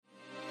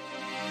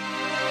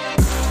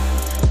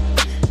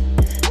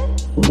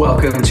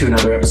Welcome to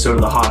another episode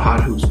of the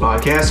Hot Hoops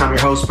podcast. I'm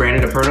your host,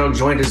 Brandon DePerno,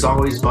 joined as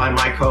always by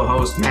my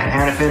co-host, Matt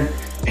Hannafin,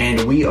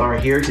 and we are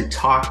here to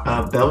talk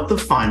about the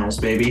finals,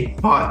 baby.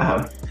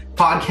 Podcast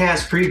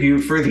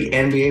preview for the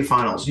NBA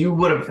Finals. If you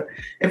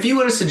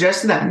would have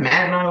suggested that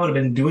Matt and I would have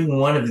been doing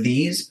one of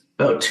these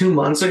about 2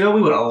 months ago,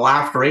 we would have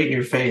laughed right in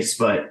your face,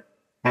 but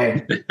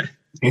hey,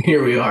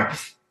 here we are.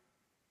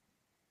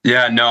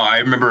 Yeah, no, I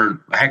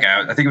remember, I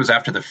think it was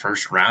after the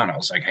first round. I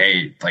was like,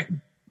 hey,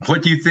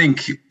 what do you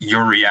think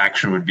your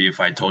reaction would be if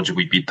I told you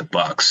we beat the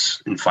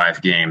Bucks in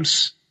 5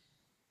 games?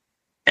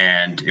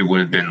 And it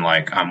would have been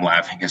like, I'm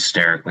laughing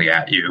hysterically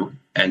at you.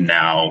 And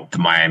now the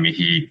Miami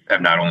Heat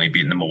have not only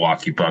beaten the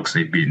Milwaukee Bucks,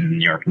 they've beaten the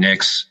New York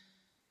Knicks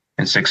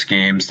in 6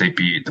 games. They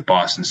beat the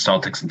Boston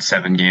Celtics in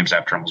 7 games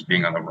after almost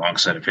being on the wrong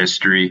side of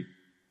history.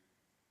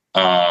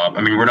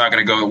 We're not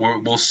going to go.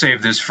 We'll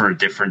save this for a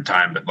different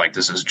time, but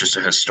this is just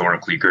a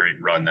historically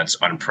great run that's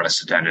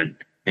unprecedented.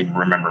 And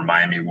remember,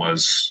 Miami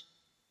was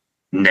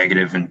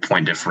negative in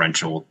point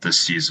differential this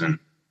season.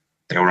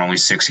 They were only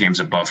 6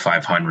 games above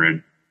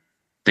 500.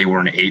 They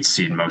were an 8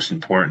 seed, most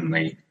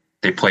importantly.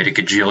 They played a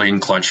gajillion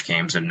clutch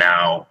games, and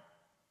now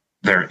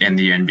they're in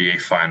the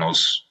NBA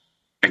Finals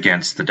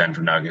against the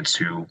Denver Nuggets,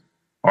 who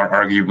are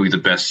arguably the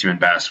best team in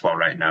basketball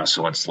right now.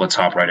 So let's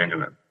hop right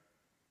into it.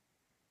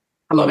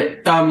 I love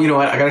it. You know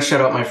what? I got to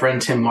shout out my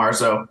friend Tim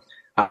Marzo.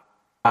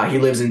 He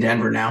lives in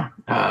Denver now,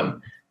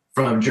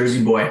 from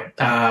Jersey boy.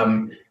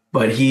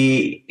 But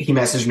he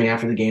messaged me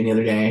after the game the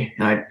other day,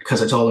 and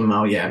because I told him,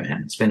 oh yeah,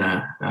 man, it's been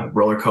a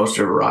roller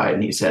coaster of a ride,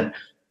 and he said,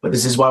 but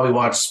this is why we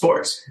watch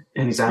sports,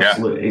 and he's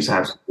absolutely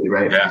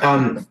right.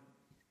 Yeah.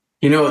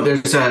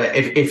 There's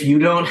if you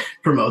don't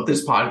promote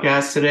this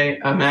podcast today,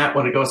 Matt,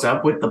 when it goes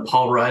up with the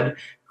Paul Rudd,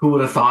 who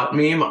would have thought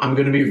meme, I'm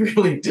going to be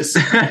really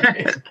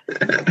disappointed.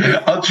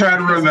 I'll try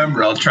to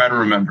remember.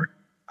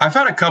 I've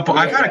had a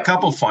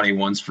couple funny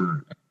ones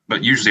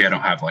but usually I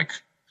don't have like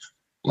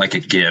a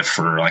GIF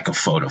or like a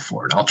photo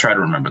for it. I'll try to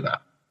remember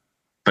that.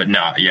 But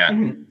no, yeah,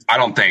 I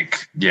don't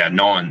think,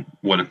 no one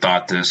would have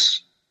thought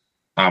this.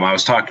 I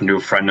was talking to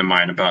a friend of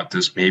mine about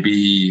this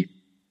maybe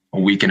a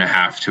week and a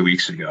half, 2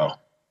 weeks ago.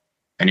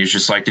 And he's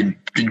just like, did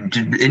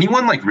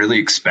anyone really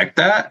expect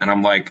that? And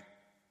I'm like,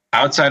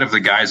 outside of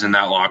the guys in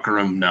that locker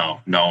room,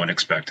 no one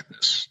expected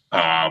this.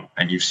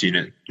 And you've seen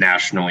it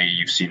nationally.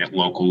 You've seen it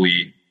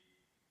locally.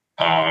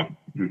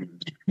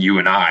 You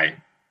and I,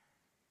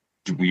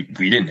 we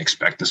didn't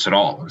expect this at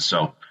all.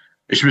 So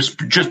it's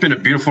just been a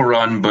beautiful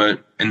run.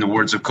 But in the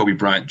words of Kobe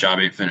Bryant, job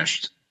ain't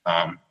finished.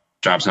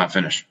 Job's not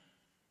finished.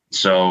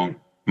 So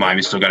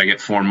Miami still got to get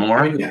 4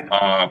 more.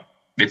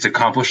 It's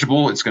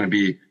accomplishable. It's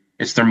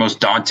their most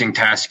daunting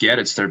task yet.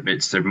 It's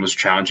their most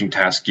challenging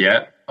task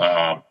yet.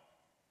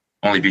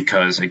 Only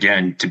because,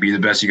 again, to be the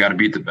best, you got to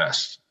beat the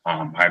best.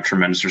 I have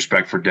tremendous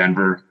respect for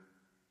Denver,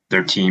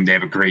 their team. They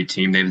have a great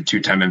team. They have the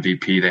 2-time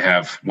MVP. They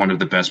have one of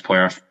the best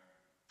playoff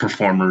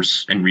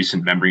performers in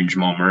recent memory in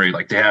Jamal Murray.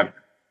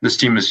 This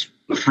team is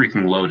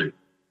freaking loaded.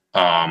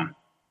 And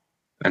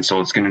so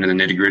let's get into the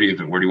nitty gritty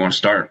of it. Where do you want to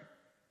start?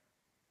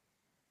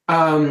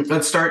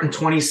 Let's start in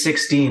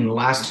 2016,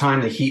 last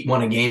time the Heat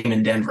won a game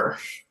in Denver.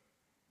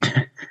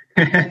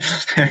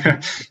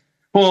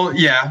 Well,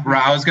 yeah,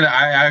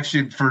 I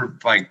actually, for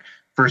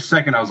a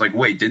second, I was like,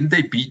 wait, didn't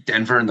they beat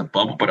Denver in the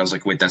bubble? But I was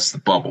like, wait, that's the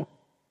bubble.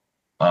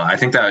 I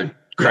think that,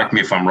 correct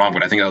me if I'm wrong,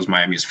 but I think that was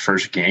Miami's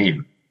first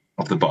game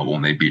of the bubble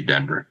when they beat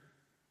Denver.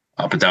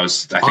 But that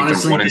was, I think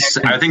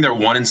they're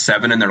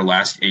 1-7 in their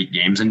last 8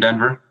 games in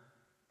Denver,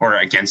 or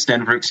against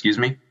Denver, excuse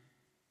me.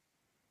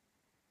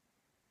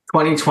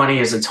 2020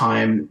 is a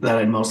time that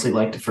I'd mostly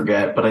like to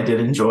forget, but I did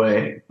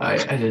enjoy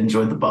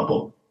the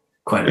bubble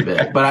quite a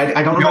bit. But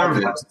I don't remember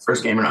if that was the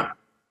first game or not.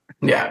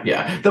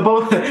 Yeah. The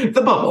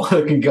bubble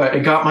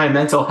it got my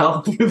mental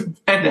health through the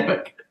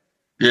pandemic.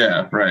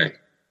 Yeah, right.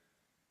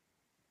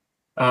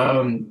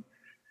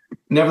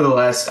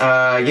 Nevertheless,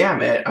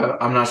 man,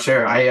 I'm not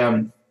sure.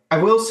 I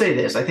will say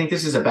this. I think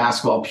this is a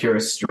basketball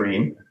purist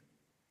stream.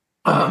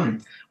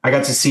 I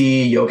got to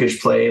see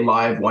Jokic play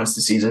live once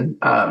this season.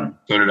 So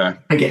did I.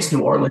 Against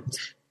New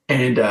Orleans.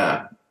 And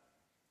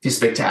he's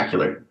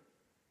spectacular.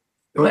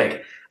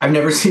 I've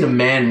never seen a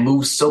man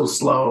move so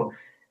slow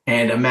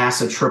and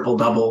amass a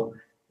triple-double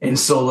in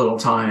so little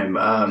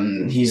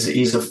time.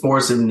 He's a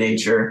force of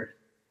nature.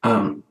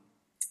 I'm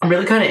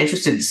really kind of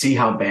interested to see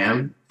how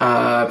Bam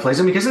plays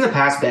him, because in the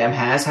past, Bam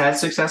has had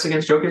success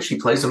against Jokic. He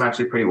plays him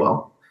actually pretty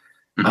well.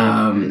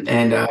 Mm-hmm.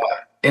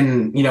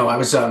 I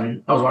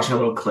was watching a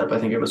little clip. I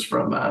think it was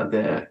from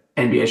the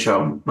NBA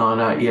show on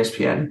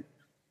ESPN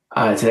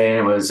today,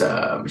 and it was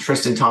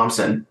Tristan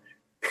Thompson,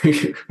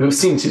 who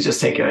seemed to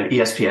just take an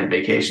ESPN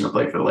vacation to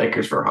play for the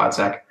Lakers for a hot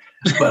sec.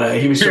 But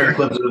he was showing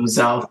clips of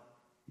himself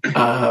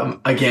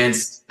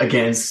against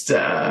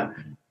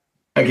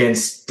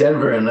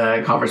Denver in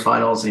the conference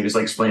finals, and he was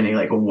explaining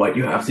what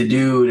you have to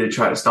do to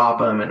try to stop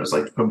him, and it was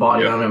put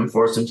body on him,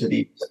 force him to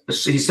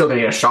he's still going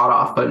to get a shot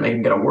off, but make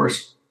him get a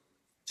worse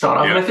shot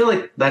off. And I feel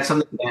like that's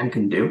something Bam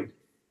can do.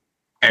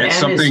 And it's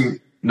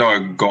something.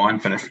 No, go on,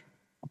 finish.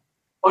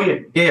 Oh yeah,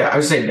 yeah. I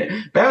was saying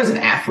that Bam is an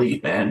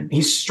athlete, man.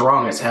 He's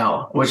strong as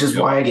hell, which is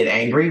Yep. why I get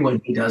angry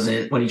when he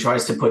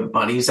tries to put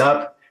bunnies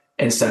up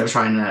instead of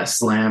trying to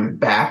slam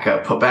back a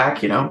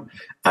putback, you know.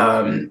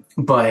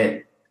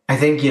 But I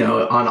think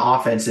on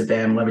offense, if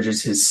Bam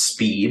leverages his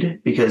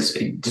speed because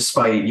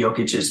despite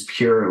Jokic's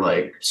pure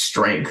like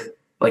strength,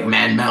 like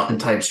man mountain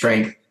type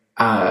strength,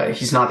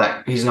 he's not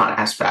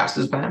as fast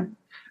as Bam.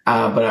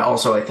 But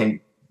I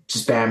think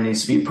just Bam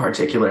needs to be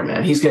particular,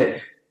 man.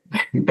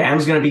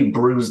 Bam's going to be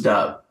bruised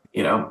up,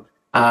 you know.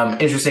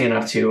 Interesting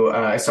enough, too,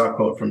 I saw a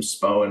quote from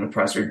Spo in the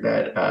presser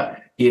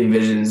that he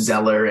envisions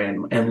Zeller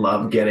and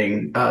Love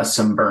getting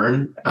some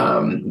burn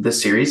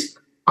this series.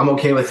 I'm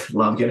okay with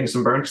Love getting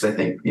some burn because I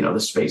think, the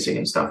spacing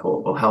and stuff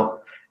will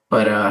help.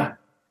 But,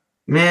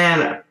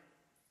 man,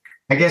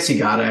 I guess you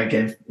got to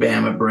give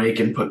Bam a break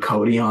and put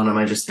Cody on him.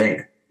 I just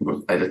think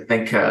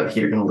the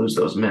Heat are going to lose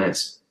those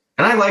minutes.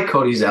 And I like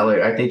Cody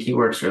Zeller. I think he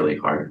works really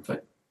hard,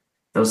 but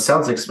those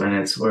Celtics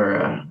minutes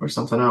were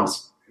something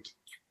else.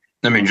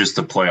 I mean, just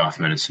the playoff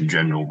minutes in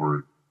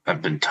general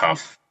have been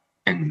tough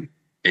in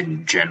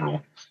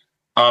general.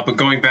 But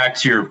going back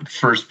to your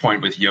first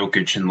point with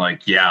Jokic and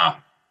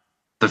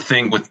the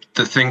thing with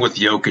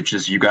Jokic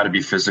is you got to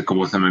be physical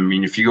with him. I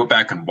mean, if you go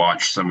back and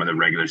watch some of the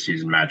regular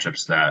season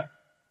matchups that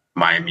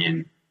Miami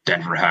and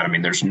Denver had, I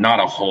mean, there's not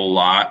a whole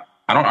lot.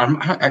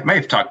 I might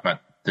have talked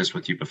about this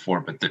with you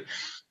before, but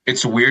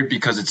it's weird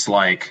because it's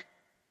like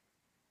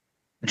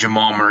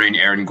Jamal Murray and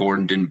Aaron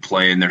Gordon didn't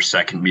play in their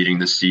second meeting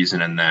this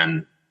season, and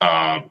then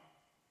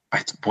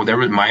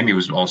Miami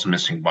was also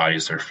missing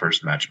bodies their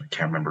first match. I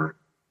can't remember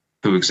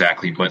who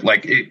exactly, but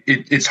like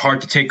it's hard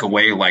to take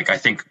away. Like I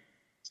think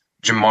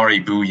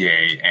Jamari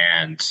Bouye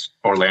and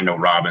Orlando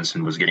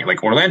Robinson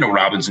Orlando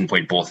Robinson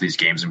played both of these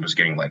games and was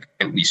getting like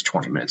at least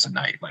 20 minutes a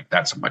night. Like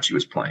that's how much he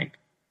was playing.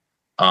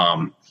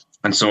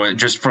 And so it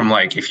just from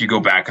like if you go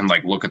back and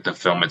like look at the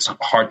film, it's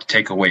hard to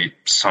take away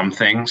some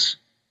things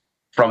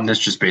from this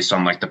just based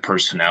on like the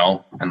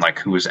personnel and like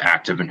who was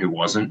active and who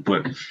wasn't.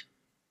 But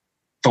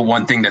the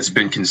one thing that's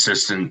been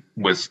consistent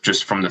with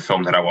just from the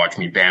film that I watched, I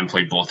mean, Bam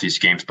played both these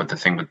games, but the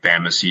thing with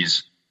Bam is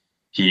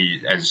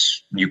he,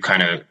 as you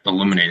kind of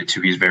illuminated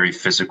too, he's very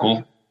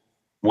physical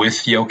with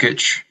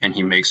Jokic and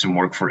he makes him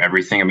work for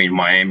everything. I mean,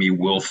 Miami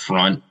will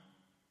front,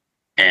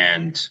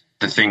 and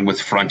the thing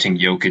with fronting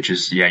Jokic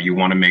is, you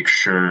want to make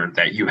sure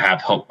that you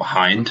have help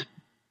behind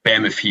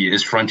Bam if he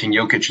is fronting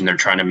Jokic and they're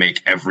trying to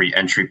make every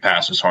entry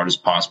pass as hard as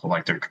possible.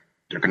 Like they're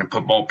going to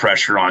put ball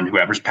pressure on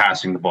whoever's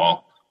passing the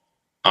ball.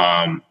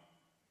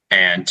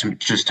 And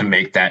to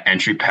make that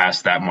entry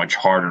pass that much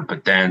harder.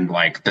 But then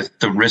like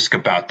the risk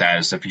about that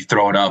is if you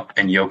throw it up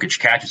and Jokic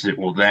catches it,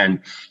 well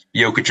then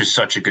Jokic is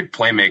such a good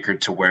playmaker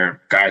to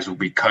where guys will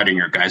be cutting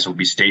or guys will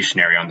be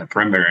stationary on the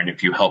perimeter. And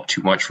if you help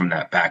too much from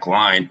that back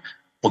line,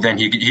 well then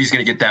he's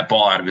going to get that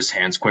ball out of his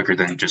hands quicker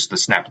than just the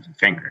snap of the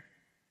finger.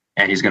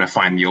 And he's going to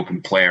find the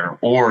open player,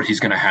 or he's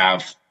going to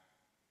have,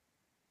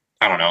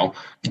 I don't know,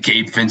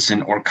 Gabe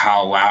Vincent or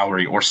Kyle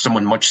Lowry or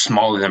someone much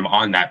smaller than him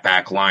on that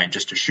back line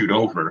just to shoot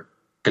over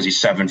because he's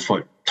 7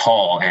 foot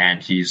tall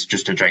and he's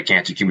just a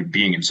gigantic human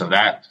being. And so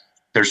that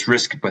there's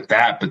risk with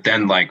that. But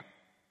then like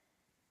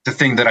the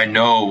thing that I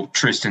know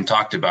Tristan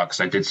talked about,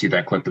 because I did see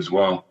that clip as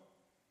well,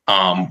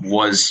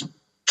 was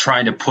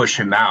trying to push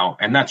him out.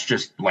 And that's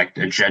just like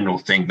a general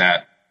thing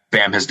that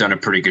Bam has done a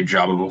pretty good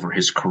job of over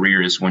his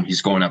career is when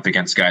he's going up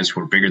against guys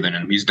who are bigger than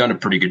him. He's done a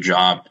pretty good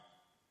job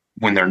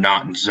when they're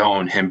not in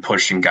zone, him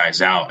pushing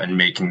guys out and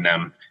making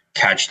them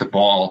catch the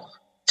ball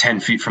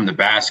 10 feet from the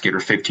basket or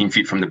 15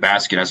 feet from the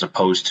basket as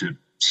opposed to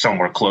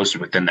somewhere closer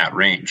within that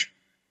range.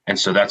 And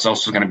so that's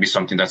also going to be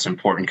something that's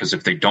important because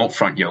if they don't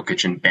front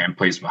Jokic and Bam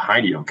plays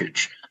behind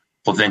Jokic,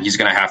 well, then he's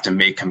going to have to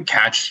make him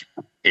catch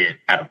it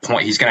at a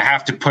point. He's going to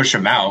have to push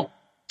him out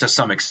to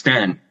some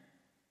extent.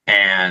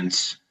 And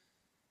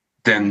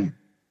then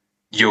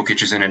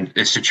Jokic is in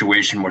a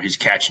situation where he's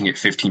catching it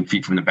 15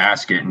 feet from the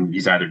basket and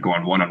he's either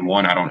going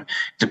one-on-one.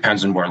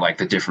 Depends on where like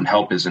the different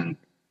help is and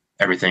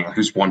everything,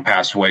 who's one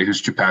pass away,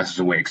 who's two passes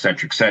away, et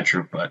cetera, et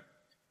cetera. But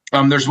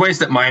there's ways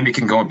that Miami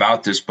can go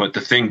about this. But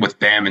the thing with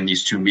Bam in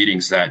these two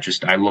meetings that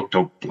just I looked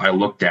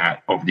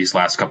at over these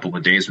last couple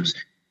of days was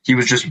he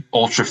was just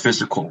ultra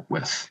physical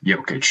with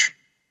Jokic,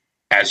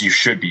 as you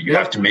should be. You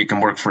have to make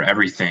him work for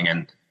everything.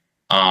 And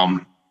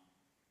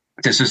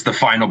this is the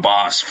final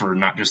boss for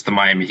not just the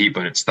Miami Heat,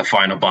 but it's the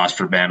final boss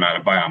for Bam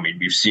Adebayo. I mean,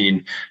 we've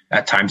seen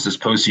at times this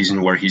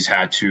postseason where he's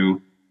had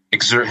to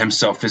exert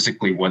himself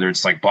physically, whether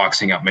it's like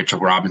boxing out Mitchell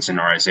Robinson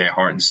or Isaiah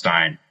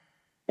Hartenstein,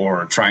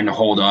 or trying to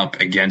hold up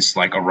against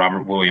like a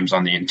Robert Williams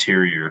on the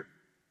interior,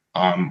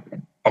 a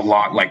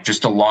lot like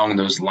just along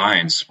those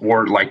lines,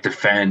 or like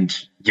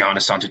defend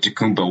Giannis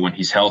Antetokounmpo when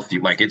he's healthy.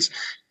 Like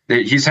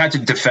he's had to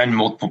defend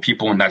multiple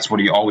people, and that's what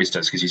he always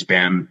does because he's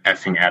Bam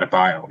effing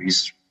Adebayo.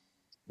 He's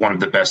one of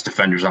the best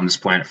defenders on this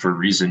planet for a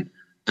reason,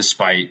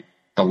 despite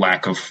the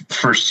lack of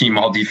first team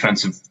all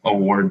defensive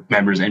award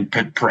members and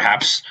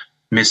perhaps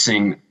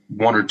missing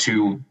one or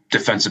two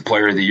defensive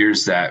player of the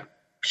years that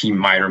he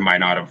might or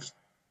might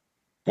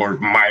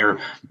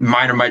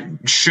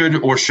should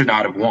or should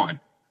not have won.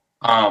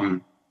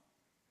 Um,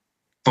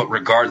 but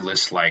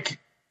regardless, like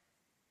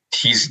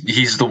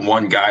he's the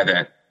one guy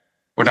that,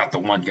 or not the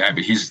one guy,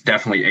 but he's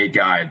definitely a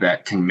guy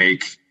that can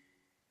make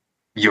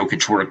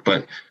Jokic work.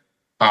 But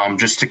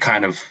just to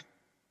kind of,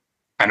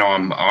 I know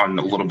I'm on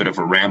a little bit of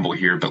a ramble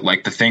here, but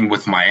like the thing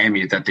with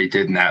Miami that they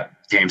did in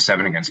that game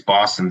 7 against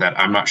Boston, that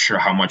I'm not sure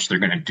how much they're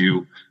going to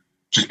do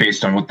just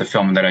based on what the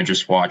film that I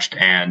just watched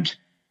and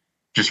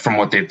just from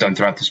what they've done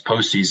throughout this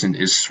postseason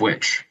is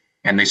switch.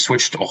 And they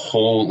switched a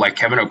whole, like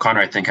Kevin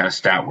O'Connor, I think, had a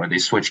stat where they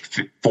switched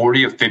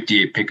 40 of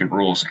 58 pick and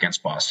rolls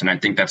against Boston. I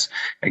think that's,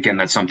 again,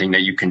 that's something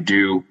that you can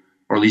do,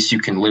 or at least you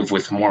can live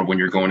with more when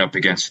you're going up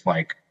against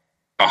like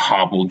a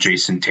hobbled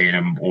Jason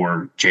Tatum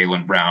or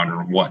Jaylen Brown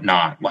or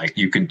whatnot. Like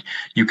you can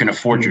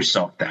afford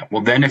yourself that.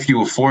 Well, then if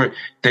you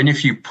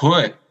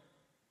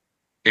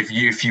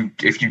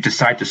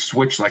decide to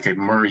switch like a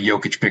Murray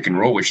Jokic pick and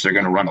roll, which they're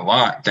going to run a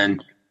lot,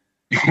 then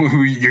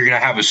you're going to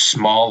have a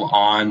small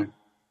on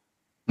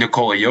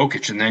Nikola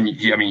Jokic. And then,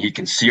 he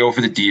can see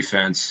over the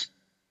defense.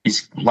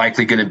 He's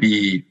likely going to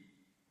be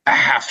a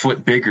half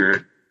foot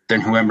bigger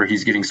than whoever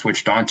he's getting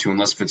switched onto,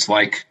 unless if it's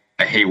like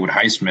a Haywood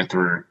Highsmith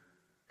or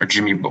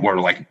Jimmy, or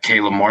like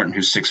Caleb Martin,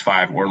 who's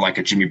 6'5", or like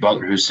a Jimmy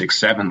Butler, who's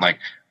 6'7". Like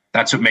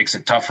that's what makes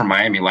it tough for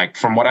Miami. Like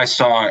from what I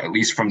saw, at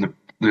least from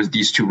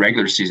these 2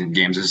 regular season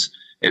games, is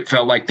it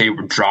felt like they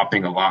were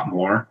dropping a lot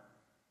more.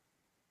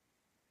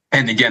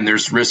 And again,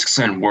 there's risks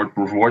and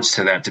rewards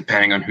to that,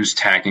 depending on who's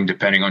tagging,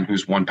 depending on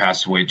who's 1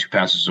 pass away, 2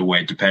 passes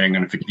away, depending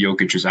on if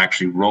Jokic is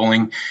actually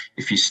rolling,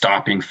 if he's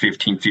stopping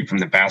 15 feet from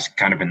the basket,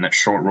 kind of in that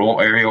short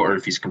roll area, or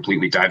if he's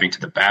completely diving to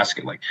the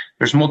basket. Like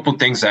there's multiple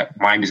things that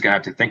Miami's going to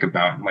have to think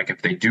about. And like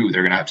if they do,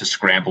 they're going to have to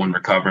scramble and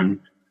recover and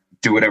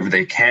do whatever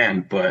they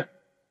can. But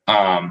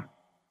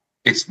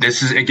this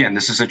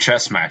is a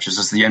chess match. This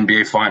is the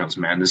NBA Finals,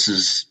 man.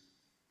 It's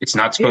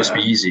not supposed to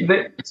be easy.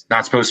 It's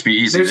not supposed to be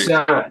easy.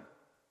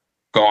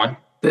 Go on.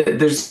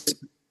 There's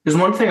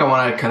one thing I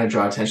want to kind of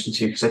draw attention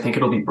to because I think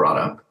it'll be brought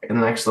up in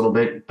the next little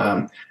bit.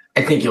 I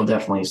think you'll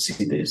definitely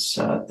see this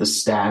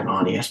stat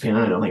on ESPN.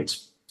 I don't think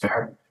it's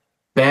fair.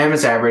 Bam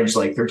has averaged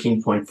like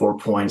 13.4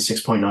 points,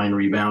 6.9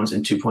 rebounds,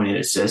 and 2.8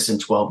 assists in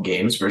 12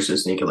 games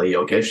versus Nikola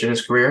Jokic in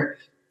his career.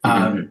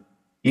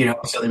 Mm-hmm.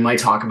 So they might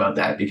talk about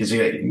that because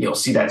you'll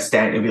see that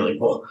stat and you'll be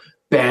like, well,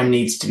 Bam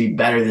needs to be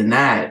better than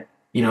that,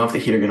 if the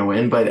Heat are going to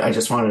win. But I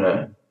just wanted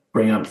to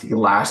bring up the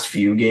last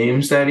few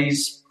games that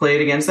he's played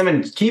against them.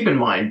 And keep in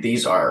mind,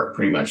 these are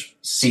pretty much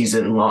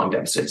season-long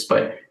deficits.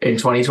 But in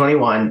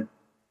 2021,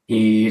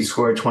 he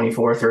scored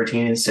 24,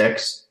 13, and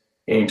 6.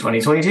 In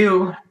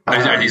 2022...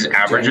 Are these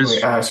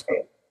averages?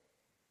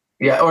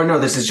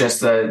 This is just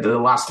the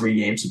last 3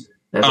 games.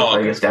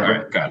 Against Denver.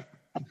 All right, got it.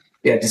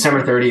 Yeah,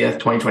 December 30th,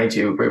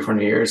 2022, right before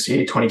New Year's, he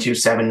had 22,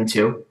 7, and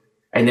 2.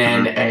 And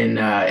then in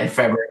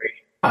February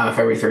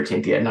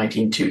 13th, he had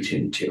 19, 2, 2,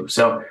 and 2.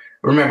 So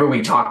remember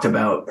we talked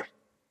about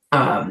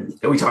how,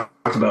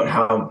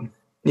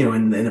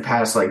 in the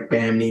past, like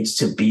Bam needs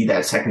to be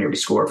that secondary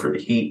scorer for the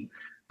Heat.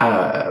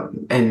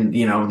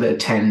 The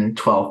 10,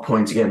 12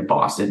 points against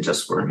Boston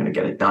just weren't going to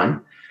get it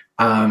done.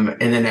 And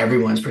then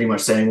everyone's pretty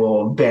much saying,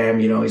 well, Bam,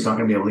 he's not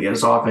going to be able to get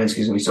his offense because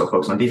he's going to be so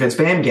focused on defense.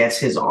 Bam gets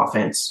his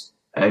offense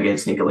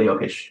against Nikola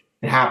Jokic.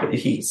 It happened.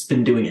 He's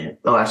been doing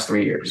it the last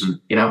 3 years.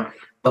 Mm-hmm.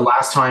 The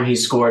last time he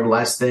scored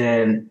less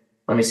than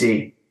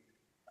 10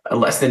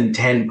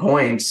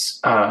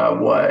 points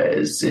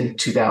was in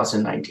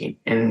 2019,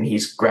 and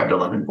he's grabbed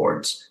 11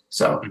 boards.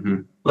 So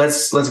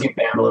let's give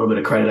Bam a little bit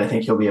of credit. I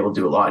think he'll be able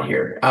to do a lot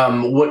here.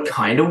 What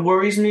kind of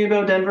worries me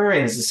about Denver,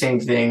 and it's the same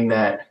thing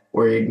that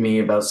worried me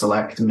about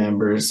select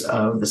members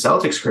of the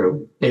Celtics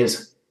crew,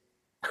 is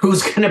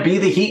who's going to be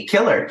the Heat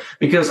killer?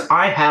 Because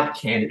I have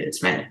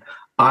candidates, man.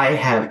 I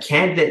have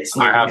candidates.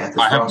 I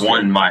have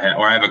one in my head,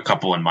 or I have a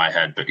couple in my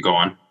head, but go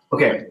on.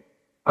 Okay.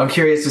 I'm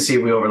curious to see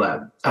if we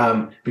overlap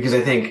because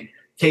I think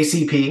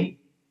KCP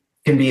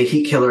can be a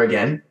Heat killer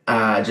again,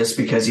 just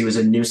because he was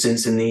a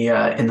nuisance in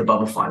the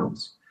bubble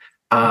finals.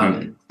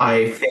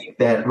 I think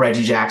that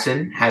Reggie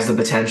Jackson has the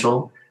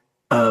potential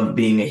of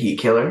being a Heat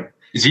killer.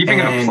 Is he even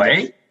going to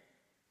play?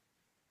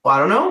 Well, I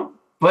don't know,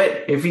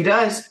 but if he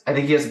does, I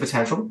think he has the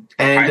potential.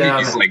 And I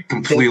think he's like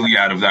completely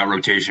out of that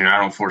rotation. I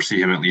don't foresee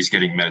him at least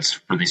getting minutes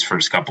for these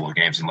first couple of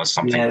games unless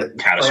something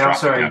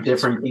catastrophic happens.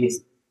 Different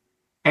beast.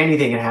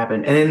 Anything can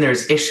happen. And then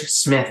there's Ish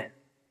Smith,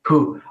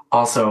 who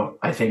also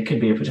I think could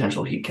be a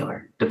potential Heat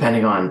killer,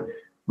 depending on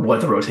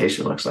what the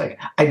rotation looks like.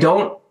 I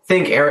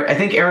think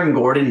Aaron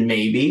Gordon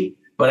maybe,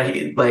 but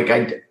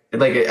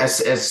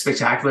as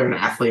spectacular an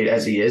athlete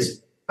as he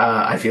is,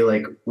 I feel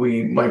like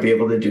we might be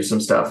able to do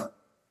some stuff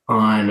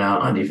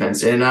on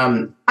defense. And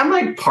I'm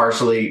like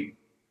partially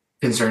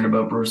concerned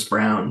about Bruce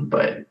Brown,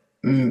 but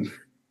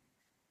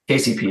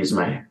KCP is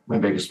my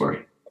biggest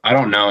worry. I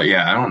don't know.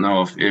 Yeah, I don't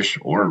know if Ish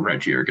or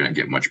Reggie are going to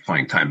get much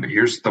playing time. But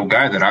here's the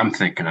guy that I'm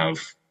thinking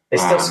of. They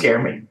still scare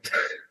me.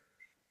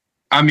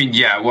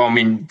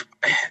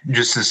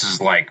 Just this is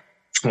like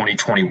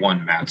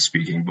 2021 Matt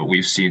speaking, but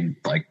we've seen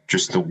like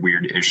just the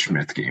weird Ish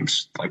Smith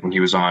games, like when he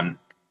was on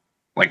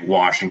like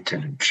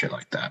Washington and shit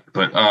like that.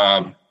 But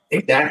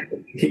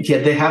Exactly. Yeah,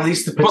 they have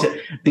these.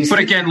 But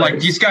again, like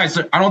these guys,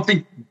 I don't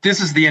think this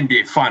is the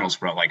NBA Finals,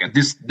 bro. Like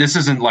this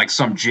isn't like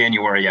some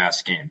January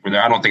ass game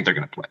where I don't think they're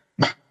gonna play.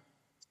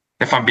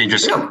 If I'm being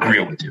just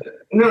real with you,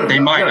 they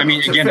might. I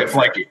mean, again, if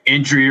like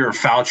injury or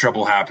foul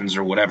trouble happens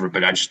or whatever,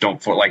 but I just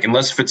don't feel like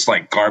unless if it's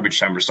like garbage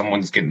time or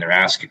someone's getting their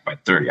ass kicked by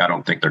 30, I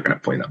don't think they're gonna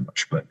play that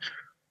much. But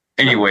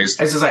anyways,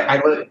 it's just like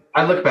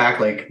I look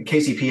back, like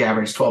KCP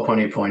averaged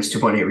 12.8 points,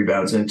 2.8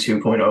 rebounds, and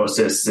 2.0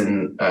 assists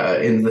in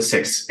the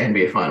sixth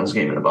NBA Finals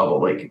game in the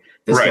bubble. Like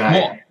this guy,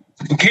 well,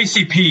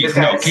 KCP's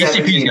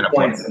gonna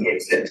play.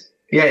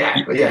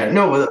 Yeah.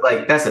 No, but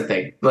like that's the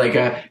thing. Like,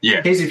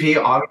 KCP,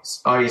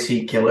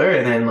 obviously killer,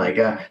 and then like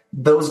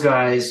those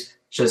guys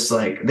just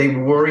like they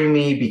worry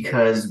me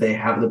because they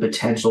have the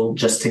potential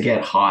just to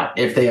get hot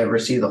if they ever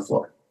see the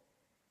floor.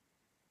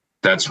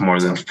 That's more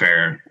than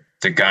fair.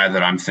 The guy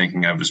that I'm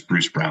thinking of is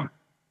Bruce Brown.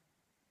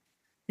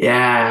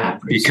 Yeah,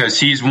 because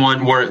he's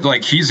one where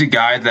like he's a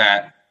guy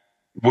that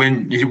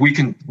when we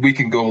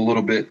can go a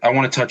little bit. I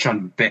want to touch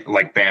on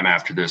like Bam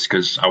after this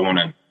because I want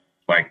to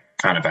like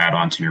kind of add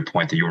on to your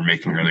point that you were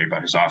making earlier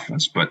about his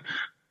offense. But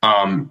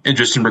and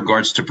just in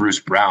regards to Bruce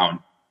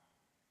Brown,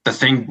 the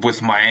thing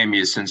with Miami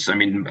is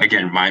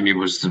again, Miami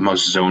was the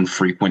most zone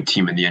frequent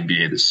team in the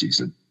NBA this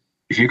season.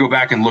 If you go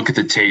back and look at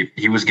the tape,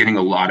 he was getting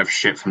a lot of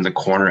shit from the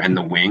corner and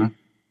the wing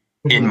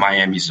in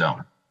Miami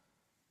zone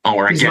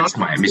or against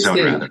Miami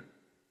zone rather.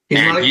 He's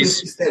not a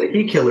consistent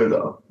heat killer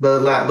though.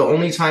 The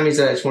only time he's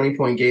at a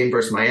 20-point game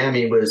versus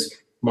Miami was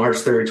March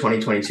 3rd,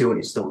 2022 when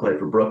he still played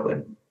for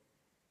Brooklyn.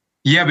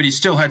 Yeah, but he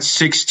still had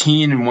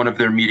 16 in one of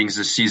their meetings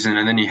this season,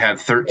 and then he had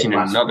 13 in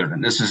another.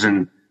 And this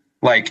isn't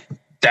like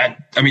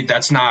that. I mean,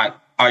 that's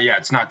not.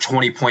 It's not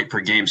 20-point per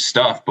game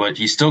stuff, but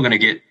he's still going to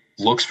get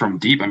looks from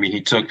deep. I mean,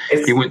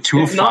 he went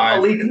 2 of 5. It's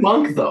not Malik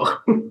Monk though.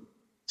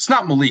 It's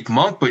not Malik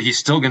Monk, but he's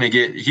still going to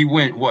get. He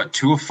went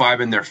 2 of 5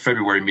 in their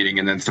February meeting,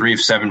 and then 3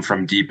 of 7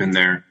 from deep in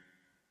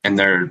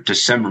their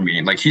December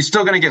meeting. Like he's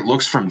still going to get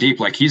looks from deep.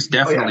 Like he's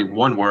definitely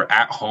one where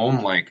at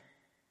home, like.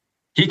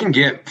 He can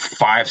get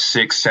 5,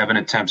 6, 7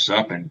 attempts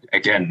up and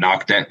again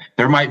knock that.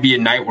 There might be a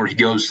night where he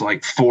goes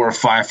like 4 or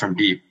 5 from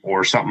deep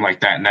or something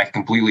like that, and that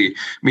completely. I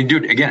mean,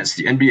 dude, again, it's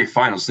the NBA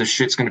Finals. This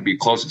shit's going to be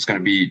close. It's going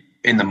to be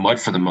in the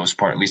mud for the most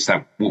part. At least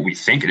that's what we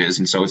think it is,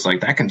 and so it's like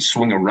that can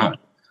swing a run.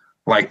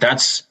 Like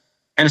that's,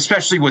 and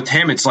especially with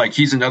him, it's like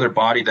he's another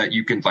body that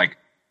you can like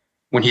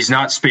when he's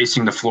not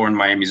spacing the floor in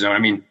Miami zone. I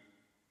mean,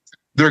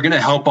 they're going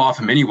to help off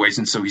him anyways,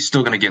 and so he's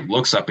still going to get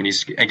looks up, and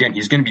he's going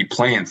to be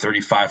playing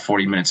 35,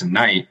 40 minutes a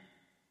night.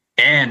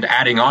 And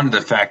adding on to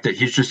the fact that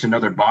he's just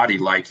another body,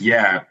 like,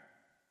 yeah,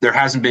 there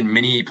hasn't been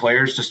many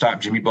players to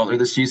stop Jimmy Butler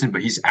this season,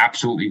 but he's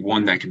absolutely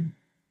one that can,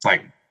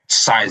 like,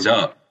 size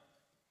up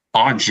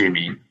on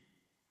Jimmy.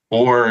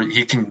 Or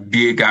he can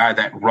be a guy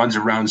that runs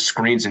around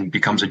screens and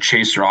becomes a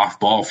chaser off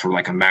ball for,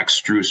 like, a Max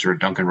Strus or a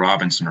Duncan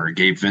Robinson or a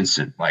Gabe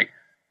Vincent. Like,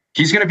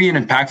 he's going to be an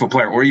impactful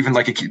player. Or even,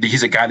 like,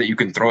 he's a guy that you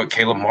can throw at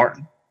Caleb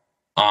Martin.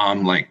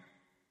 Like,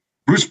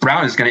 Bruce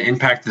Brown is going to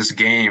impact this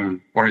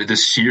game or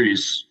this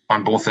series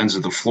on both ends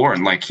of the floor.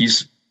 And like,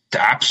 he's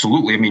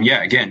absolutely, I mean,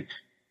 yeah, again,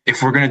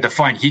 if we're going to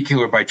define heat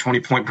killer by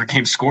 20-point per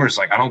game scores,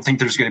 like, I don't think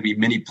there's going to be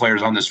many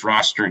players on this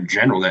roster in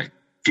general that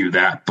do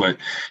that. But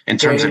in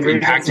terms of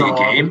impacting a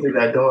game,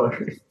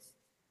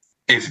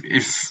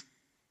 if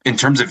in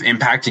terms of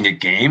impacting a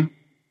game,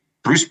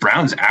 Bruce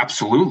Brown's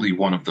absolutely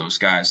one of those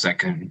guys that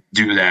can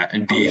do that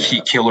and be a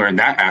heat killer in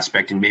that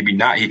aspect. And maybe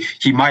not,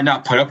 he might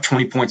not put up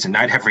 20 points a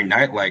night every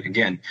night. Like,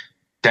 again,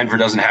 Denver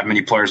doesn't have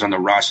many players on the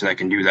roster that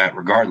can do that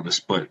regardless,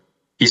 but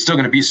he's still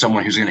going to be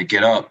someone who's going to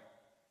get up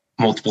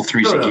multiple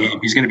threes a game.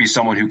 He's going to be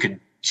someone who could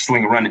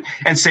swing a run.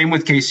 And same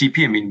with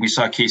KCP. I mean, we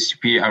saw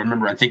KCP. I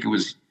remember, I think it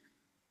was,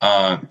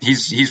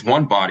 he's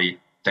one body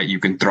that you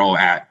can throw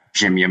at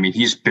Jimmy. I mean,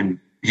 he's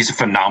a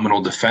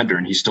phenomenal defender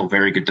and he's still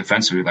very good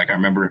defensively. Like I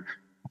remember,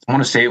 I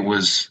want to say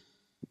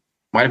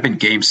might have been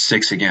game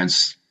 6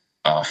 against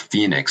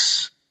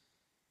Phoenix.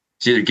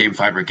 It's either game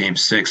 5 or game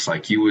 6.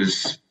 Like he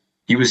was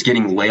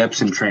getting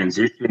layups in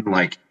transition.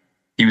 Like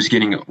he was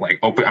getting like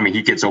open. I mean,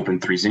 he gets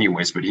open threes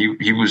anyways, but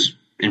he was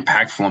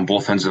impactful on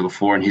both ends of the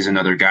floor. And he's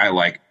another guy,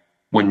 like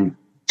when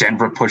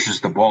Denver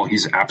pushes the ball,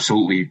 he's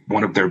absolutely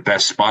one of their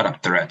best spot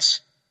up threats.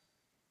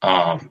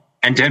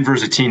 And Denver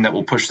is a team that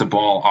will push the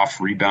ball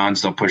off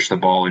rebounds. They'll push the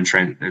ball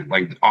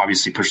and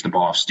obviously push the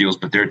ball off steals,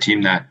 but they're a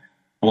team that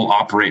will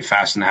operate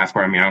fast in the half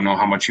court. I mean, I don't know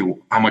how much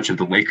of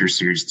the Lakers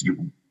series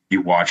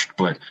you watched,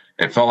 but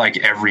it felt like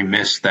every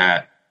miss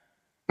that,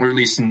 or at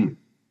least in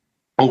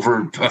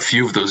over a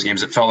few of those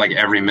games, it felt like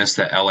every miss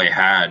that LA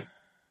had,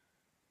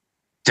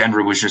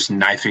 Denver was just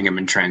knifing him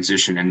in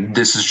transition. And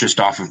this is just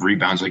off of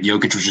rebounds. Like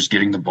Jokic was just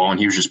getting the ball and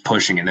he was just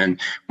pushing. And then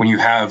when you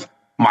have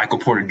Michael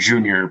Porter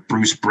Jr.,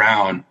 Bruce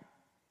Brown,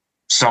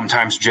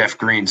 sometimes Jeff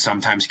Green,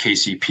 sometimes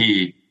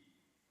KCP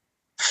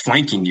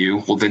flanking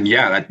you, well then,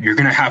 you're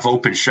going to have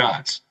open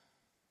shots.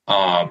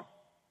 And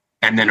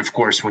then of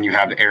course, when you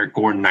have Eric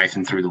Gordon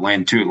knifing through the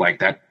lane too, like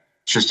that's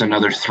just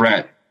another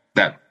threat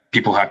that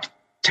people have to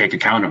take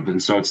account of.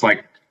 And so it's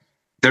like,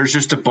 there's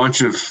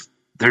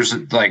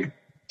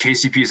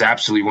KCP is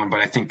absolutely one, but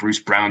I think Bruce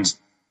Brown's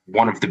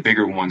one of the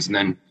bigger ones. And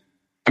then,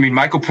 I mean,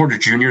 Michael Porter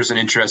Jr. is an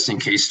interesting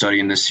case study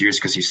in this series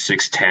because he's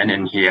 6'10",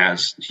 and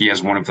he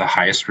has one of the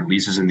highest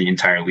releases in the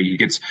entire league. He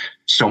gets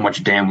so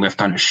much damn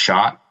lift on his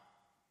shot.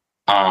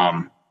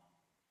 And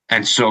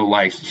so,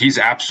 like, he's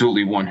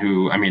absolutely one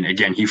who, I mean,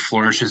 again, he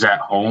flourishes at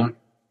home.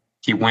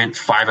 He went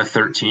 5 of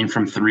 13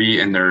 from three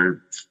in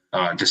their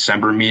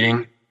December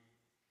meeting,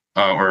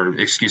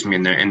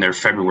 in their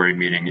February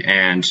meeting,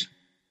 and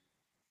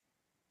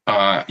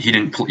he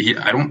didn't.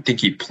 I don't think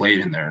he played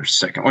in their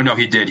second. Oh no,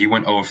 he did. He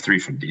went 0 of 3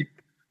 from deep.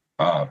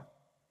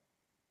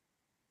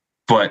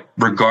 But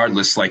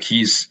regardless, like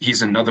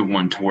he's another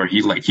one to where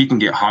he can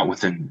get hot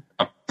within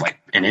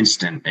an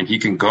instant, and he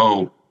can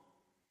go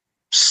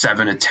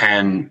 7 to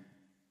 10.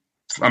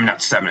 I'm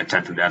not 7 to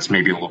 10 from that's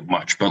maybe a little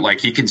much, but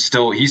like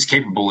he's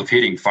capable of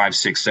hitting 5,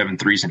 6, 7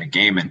 threes in a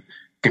game and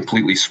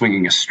completely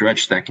swinging a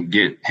stretch that can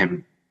get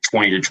him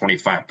 20 to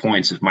 25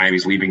 points if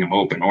Miami's leaving him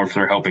open or if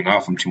they're helping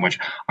off him too much.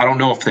 I don't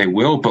know if they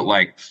will, but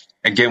like,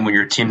 again, when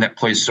you're a team that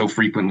plays so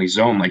frequently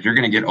zone, like you're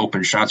going to get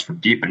open shots from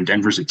deep, and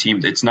Denver's a team.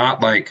 It's not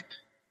like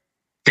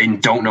they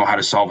don't know how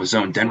to solve a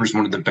zone. Denver's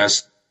one of the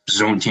best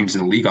zone teams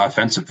in the league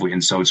offensively.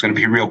 And so it's going to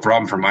be a real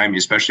problem for Miami,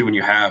 especially when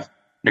you have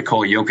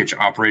Nikola Jokic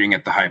operating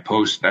at the high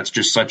post. That's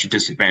just such a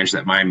disadvantage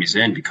that Miami's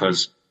in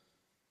because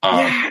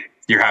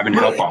you're having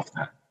help off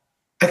that.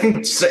 I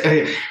think,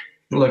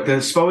 look,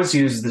 the Spurs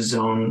use the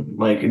zone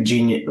like a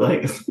genius,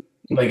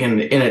 like in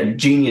a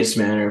genius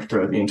manner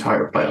throughout the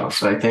entire playoffs.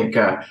 So I think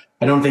I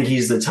don't think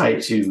he's the type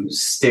to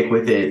stick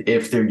with it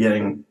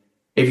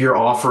if you're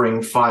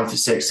offering 5 to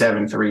 6,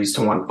 7 threes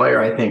to one player.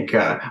 I think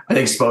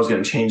Spo's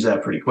going to change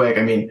that pretty quick.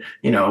 I mean,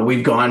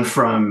 we've gone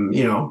from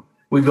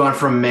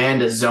man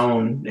to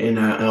zone in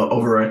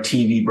over a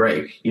TV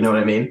break. You know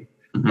what I mean?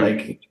 Mm-hmm.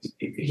 Like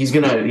he's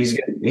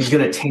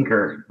gonna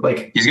tinker.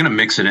 Like he's gonna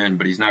mix it in,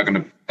 but he's not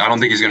gonna. I don't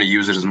think he's gonna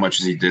use it as much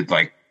as he did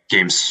like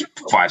games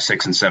 5,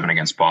 6, and 7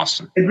 against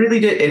Boston. It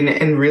really did,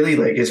 and really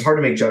like it's hard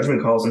to make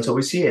judgment calls until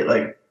we see it.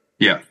 Like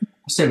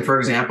Boston, for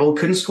example,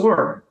 couldn't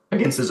score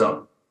against the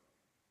zone,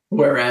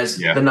 whereas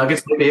the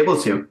Nuggets might be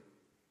able to.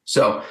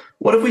 So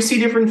what if we see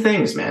different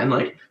things, man?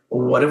 Like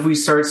what if we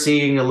start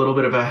seeing a little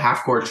bit of a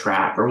half-court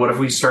trap, or what if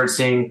we start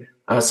seeing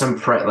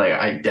some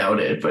I doubt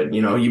it, but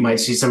you might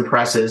see some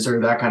presses or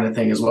that kind of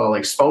thing as well.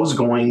 Like Spo's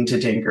going to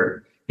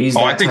tinker.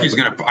 I think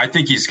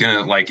he's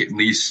gonna like at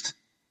least.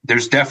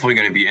 There's definitely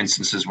going to be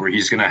instances where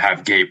he's going to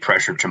have Gabe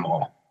pressure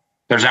Jamal.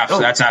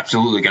 That's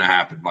absolutely going to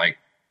happen. Like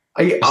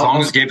as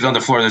long as Gabe's on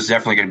the floor, there's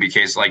definitely going to be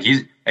cases. Like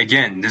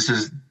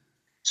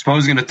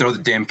Spo's going to throw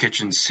the damn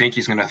kitchen sink.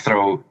 He's going to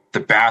throw the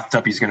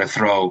bathtub. He's going to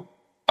throw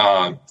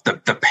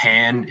the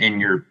pan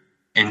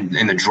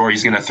in the drawer.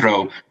 He's going to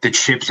throw the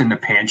chips in the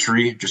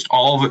pantry, just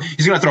all of it.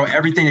 He's going to throw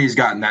everything that he's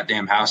got in that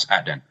damn house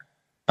at Denver.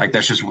 Like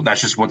that's just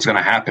what's going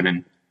to happen.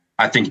 And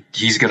I think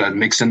he's going to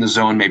mix in the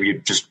zone, maybe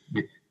just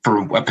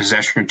for a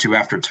possession or two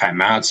after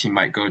timeouts. He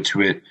might go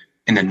to it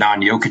in the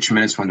non-Jokic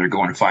minutes when they're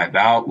going 5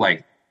 out.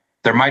 Like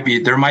there might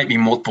be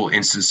multiple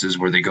instances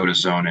where they go to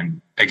zone.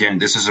 And again,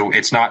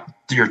 it's not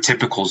your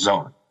typical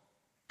zone.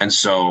 And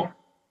so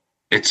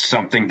it's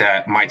something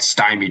that might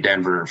stymie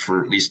Denver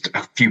for at least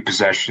a few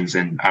possessions.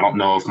 And I don't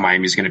know if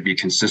Miami's going to be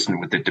consistent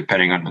with it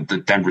depending on the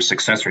Denver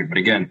success rate. But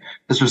again,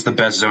 this was the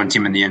best zone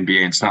team in the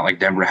NBA. It's not like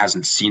Denver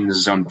hasn't seen the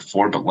zone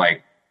before, but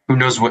like who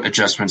knows what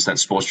adjustments that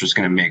Spoelstra's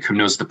going to make? Who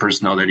knows the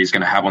personnel that he's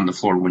going to have on the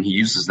floor when he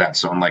uses that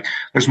zone? Like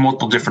there's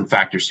multiple different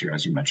factors here,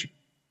 as you mentioned.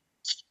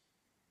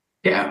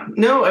 Yeah,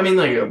 no, I mean,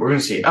 like we're going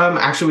to see.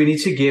 Actually, we need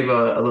to give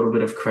a little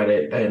bit of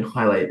credit and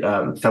highlight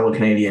fellow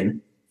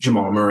Canadian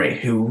Jamal Murray,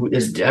 who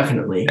is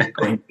definitely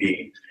going to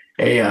be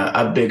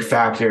a big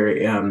factor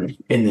in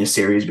this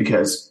series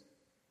because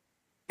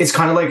it's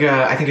kind of like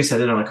I think I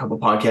said it on a couple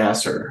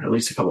podcasts or at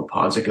least a couple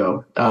pods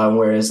ago.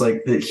 Whereas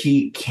like the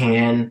Heat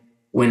can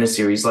win a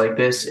series like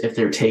this if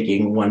they're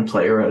taking one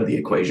player out of the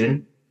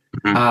equation,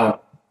 and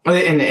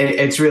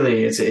it's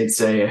really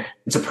it's a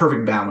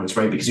perfect balance,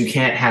 right? Because you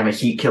can't have a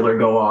Heat killer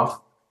go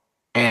off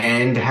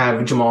and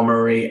have Jamal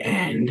Murray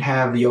and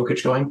have the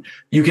Jokic going.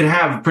 You can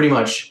have pretty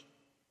much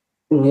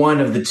one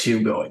of the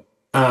two going.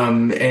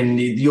 And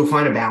you'll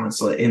find a balance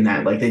in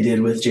that, like they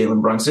did with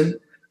Jalen Brunson,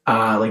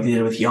 like they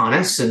did with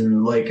Giannis,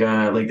 and like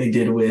they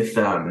did with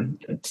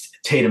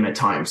Tatum at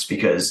times,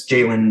 because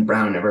Jaylen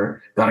Brown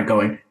never got it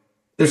going.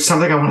 There's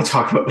something I want to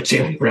talk about with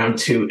Jaylen Brown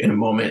too in a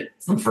moment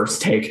from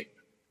First Take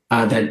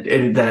that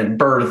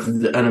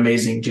birthed an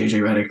amazing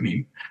JJ Redick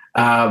meme.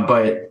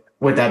 But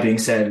with that being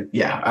said,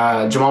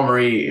 Jamal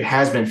Murray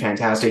has been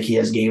fantastic. He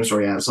has games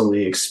where he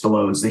absolutely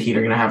explodes. The Heat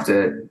are going to have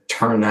to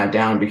turn that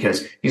down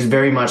because he's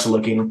very much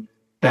looking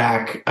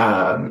back,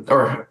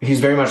 or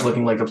he's very much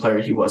looking like the player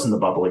he was in the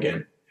bubble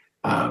again.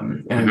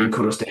 And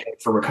kudos to him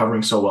for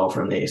recovering so well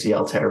from the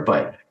ACL tear,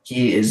 but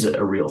he is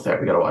a real threat.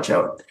 We got to watch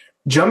out.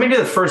 Jumping to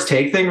the First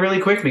Take thing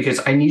really quick,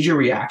 because I need your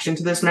reaction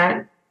to this,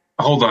 Matt.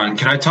 Hold on.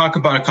 Can I talk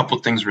about a couple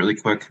of things really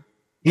quick?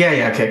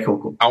 Yeah. Okay,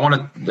 cool. I want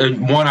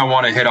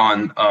to hit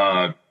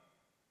on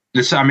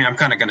this. I mean, I'm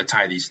kind of going to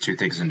tie these two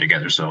things in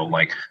together. So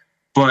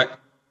but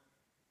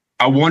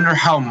I wonder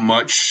how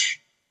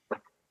much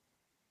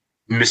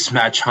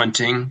mismatch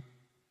hunting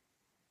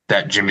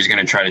that Jimmy's going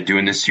to try to do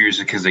in this series,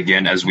 because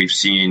again, as we've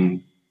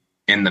seen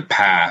in the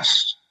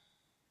past,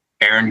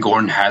 Aaron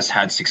Gordon has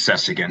had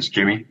success against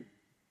Jimmy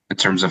in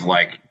terms of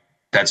like,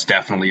 that's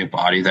definitely a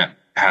body that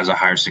has a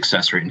higher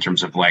success rate in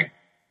terms of like,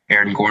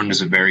 Aaron Gordon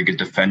is a very good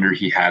defender.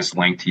 He has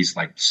length. He's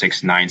like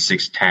 6'9",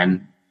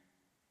 6'10".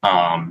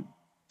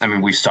 I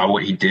mean, we saw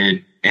what he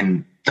did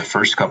in the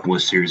first couple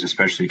of series,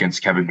 especially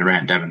against Kevin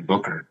Durant, Devin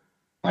Booker.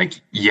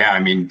 Like, yeah, I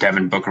mean,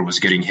 Devin Booker was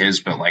getting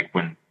his, but like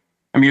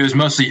it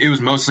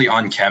was mostly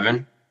on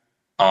Kevin,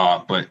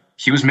 but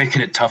he was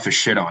making it tough as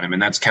shit on him,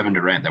 and that's Kevin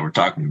Durant that we're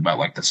talking about.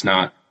 Like, it's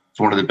one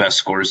of the best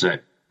scorers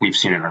that we've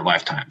seen in our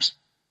lifetimes.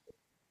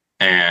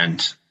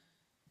 And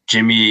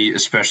Jimmy,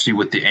 especially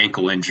with the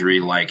ankle injury,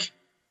 like,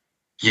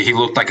 he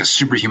looked like a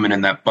superhuman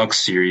in that Bucks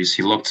series.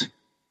 He looked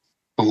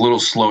a little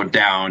slowed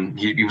down.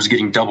 He was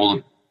getting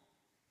doubled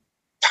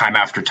time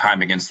after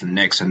time against the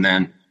Knicks, and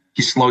then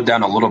he slowed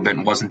down a little bit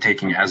and wasn't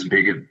taking as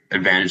big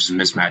advantages of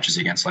mismatches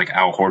against like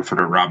Al Horford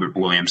or Robert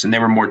Williams, and they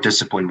were more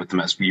disciplined with them,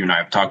 as you and I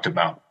have talked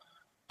about.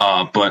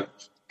 But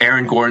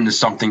Aaron Gordon is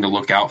something to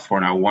look out for,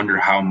 and I wonder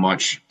how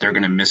much they're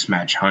going to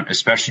mismatch hunt,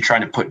 especially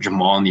trying to put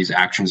Jamal in these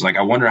actions. Like,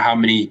 I wonder how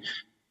many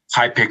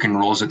high pick and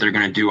rolls that they're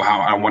going to do.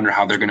 I wonder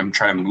how they're going to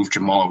try to move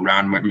Jamal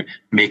around,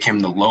 make him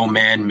the low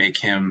man, make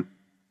him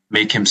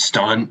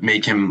stun,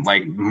 make him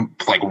like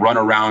run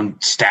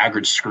around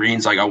staggered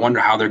screens. Like, I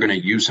wonder how they're going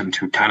to use him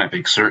to kind of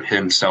exert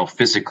himself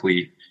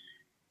physically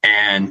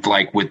and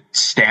like with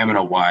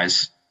stamina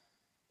wise.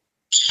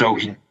 So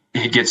he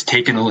gets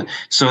taken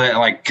so that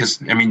like,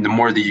 cause I mean, the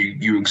more that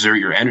you exert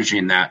your energy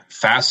in that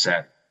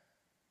facet,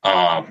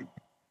 I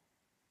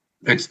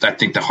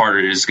think the harder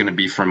it is going to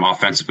be for him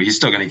offensively. He's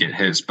still going to get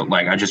his, but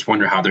like, I just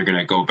wonder how they're going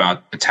to go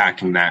about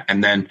attacking that.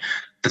 And then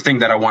the thing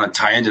that I want to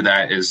tie into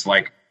that is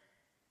like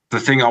the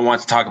thing I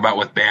want to talk about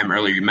with Bam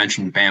earlier. You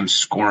mentioned Bam's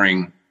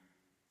scoring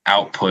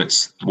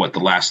outputs, the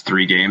last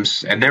 3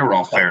 games, and they were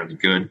all fairly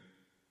good.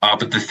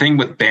 But the thing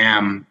with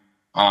Bam,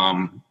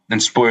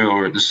 and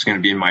spoiler, this is going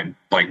to be my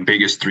like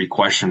biggest 3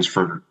 questions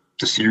for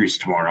the series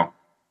tomorrow,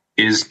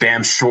 is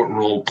Bam's short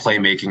roll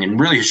playmaking, and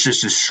really it's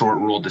just his short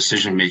roll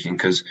decision making,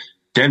 because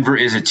Denver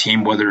is a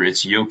team, whether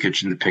it's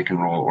Jokic in the pick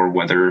and roll or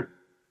whether,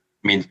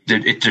 I mean,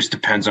 it just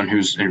depends on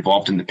who's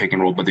involved in the pick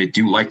and roll, but they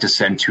do like to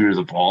send 2 to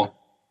the ball.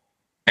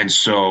 And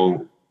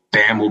so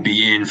Bam will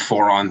be in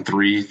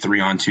 4-on-3,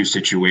 3-on-2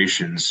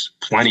 situations,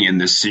 plenty in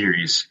this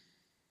series.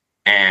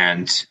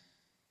 And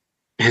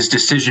his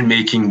decision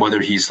making, whether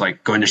he's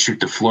like going to shoot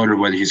the floater,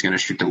 whether he's going to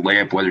shoot the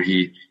layup, whether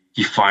he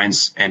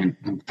finds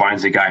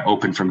a guy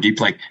open from deep,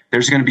 like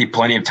there's going to be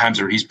plenty of times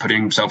where he's putting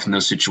himself in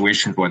those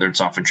situations, whether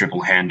it's off a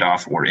dribble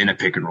handoff or in a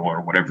pick and roll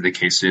or whatever the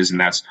case is. And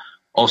that's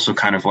also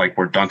kind of like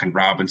where Duncan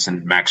Robinson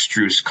and Max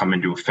Strus come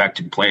into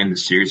effect and play in the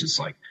series. It's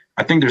like,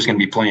 I think there's going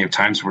to be plenty of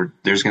times where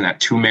there's going to that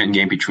 2-man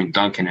game between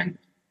Duncan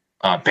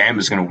and Bam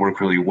is going to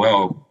work really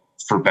well,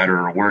 for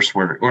better or worse,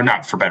 or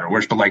not for better or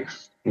worse, but like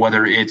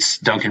whether it's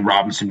Duncan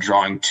Robinson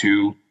drawing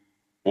 2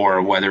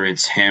 or whether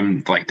it's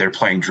him, like they're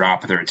playing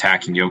drop, they're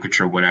attacking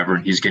Jokic or whatever,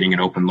 and he's getting an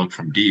open look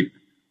from deep.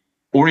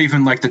 Or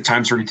even like the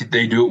times where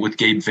they do it with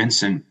Gabe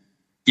Vincent,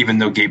 even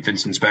though Gabe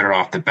Vincent's better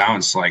off the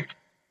bounce, like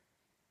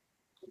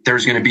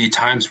there's going to be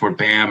times where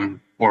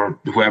Bam or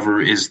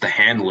whoever is the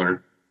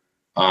handler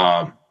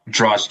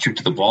draws 2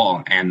 to the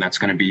ball, and that's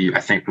going to be, I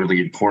think,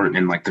 really important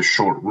in like the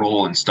short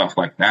roll and stuff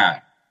like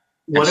that.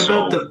 What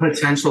about the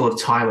potential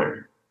of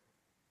Tyler?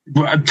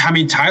 I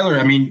mean,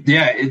 Tyler,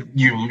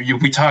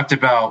 we talked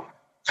about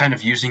kind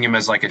of using him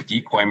as like a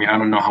decoy. I mean, I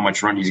don't know how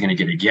much run he's going to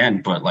get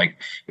again, but like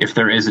if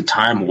there is a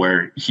time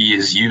where he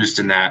is used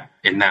in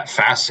that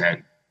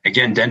facet,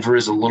 again, Denver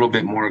is a little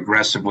bit more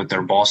aggressive with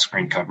their ball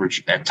screen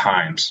coverage at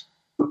times,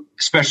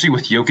 especially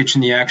with Jokic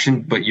in the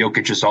action. But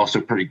Jokic is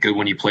also pretty good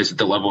when he plays at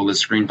the level of the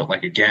screen. But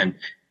like, again,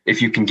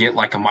 if you can get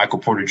like a Michael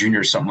Porter Jr.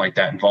 or something like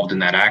that involved in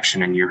that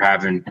action, and you're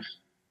having,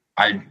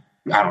 I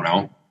don't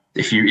know,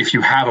 if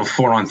you have a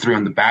 4-on-3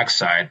 on the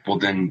backside, well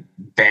then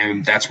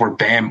Bam, that's where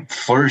Bam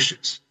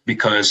flourishes,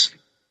 because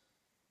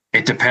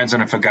it depends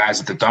on if a guy's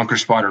at the dunker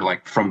spot or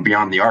like from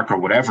beyond the arc or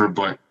whatever,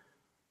 but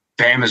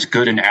Bam is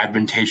good in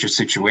advantageous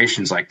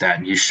situations like that,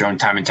 and he's shown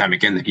time and time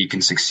again that he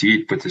can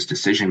succeed with his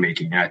decision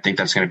making. And I think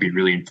that's going to be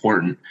really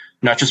important,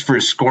 not just for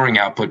his scoring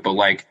output, but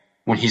like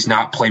when he's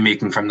not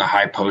playmaking from the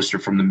high post or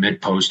from the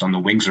mid post on the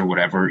wings or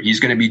whatever, he's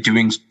going to be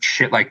doing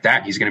shit like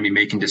that. He's going to be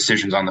making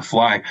decisions on the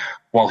fly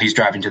while he's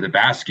driving to the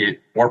basket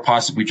or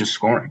possibly just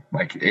scoring.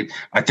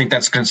 I think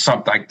that's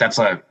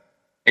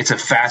it's a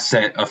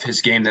facet of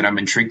his game that I'm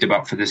intrigued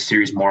about for this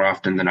series more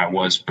often than I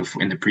was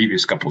before in the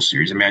previous couple of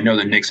series. I mean, I know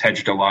the Knicks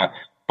hedged a lot.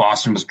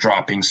 Boston was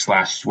dropping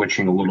 /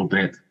 switching a little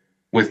bit.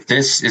 With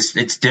this,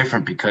 it's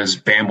different because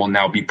Bam will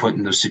now be put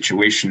in those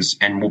situations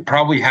and will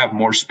probably have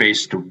more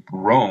space to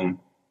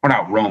roam, or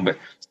not roam, but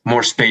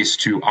more space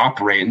to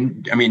operate.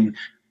 And I mean,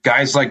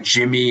 guys like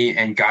Jimmy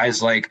and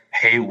guys like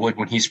Haywood,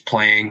 when he's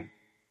playing,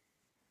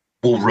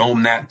 will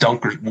roam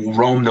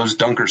those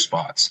dunker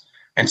spots.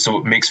 And so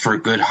it makes for a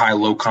good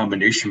high-low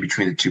combination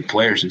between the two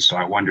players. And so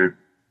I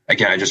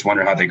just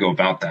wonder how they go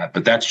about that.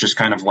 But that's just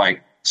kind of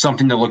like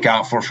something to look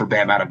out for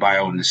Bam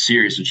Adebayo in the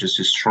series, which is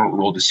his short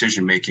roll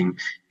decision making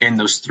in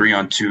those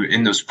 3-on-2,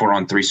 in those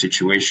 4-on-3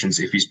 situations,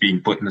 if he's being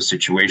put in those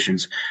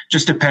situations,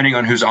 just depending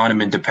on who's on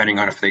him and depending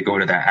on if they go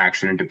to that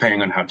action and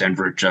depending on how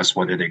Denver adjusts,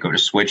 whether they go to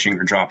switching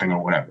or dropping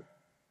or whatever.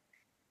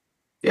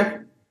 Yeah.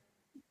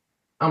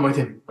 I'm with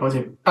you.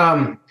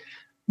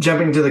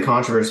 Jumping to the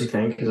controversy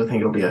thing, because I think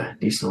it'll be a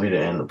decent way to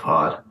end the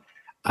pod.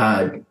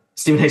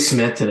 Stephen A.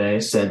 Smith today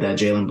said that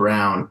Jaylen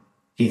Brown,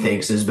 he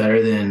thinks, is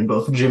better than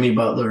both Jimmy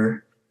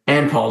Butler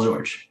and Paul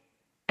George.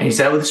 And he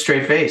said it with a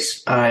straight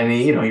face. And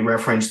he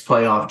referenced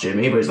playoff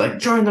Jimmy, but he's like,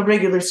 during the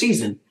regular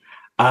season.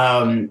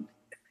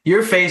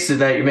 Your face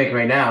that you're making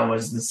right now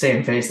was the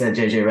same face that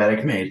JJ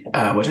Redick made,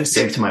 which I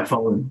saved to my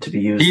phone to be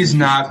used. He's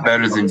not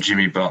better than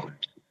Jimmy Butler.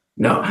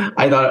 No,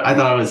 I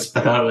thought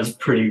it was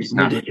pretty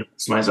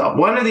ridiculous myself.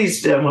 One of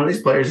these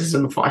players is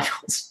in the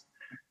finals.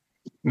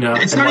 No,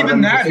 it's not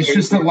even that. It's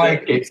just that,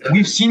 like,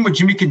 we've seen what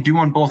Jimmy can do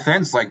on both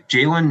ends. Like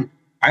Jaylen,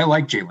 I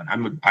like Jaylen.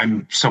 I'm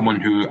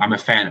a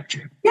fan of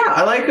Jaylen. Yeah,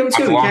 I like him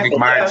too. I've long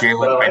admired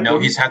Jaylen. I know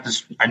he's had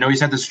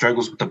the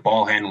struggles with the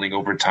ball handling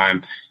over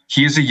time.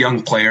 He is a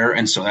young player,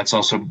 and so that's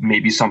also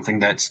maybe something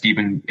that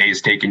Stephen A.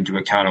 has taken into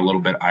account a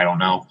little bit. I don't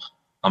know.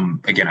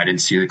 Again, I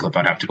didn't see the clip.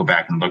 I'd have to go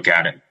back and look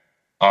at it.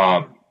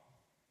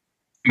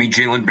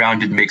 Jaylen Brown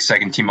did make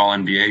second team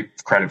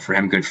All-NBA. Credit for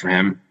him. Good for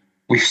him.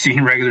 We've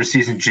seen regular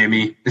season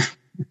Jimmy.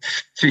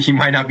 He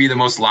might not be the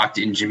most locked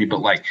in Jimmy,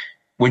 but like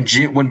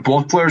when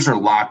both players are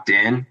locked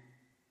in,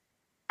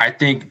 I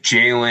think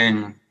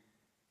Jaylen's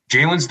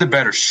the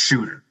better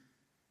shooter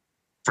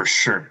for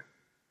sure.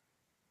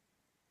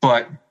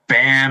 But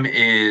Bam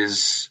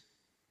is,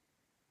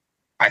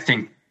 I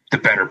think, the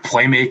better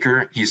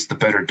playmaker. He's the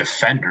better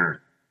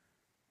defender.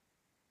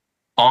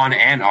 On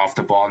and off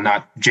the ball.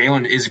 Not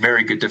Jaylen is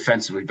very good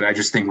defensively, but I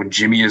just think when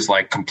Jimmy is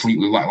like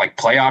completely like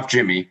playoff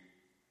Jimmy,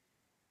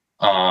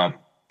 I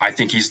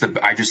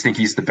just think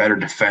he's the better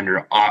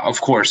defender.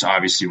 Of course,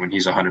 obviously when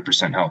he's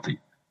 100% healthy.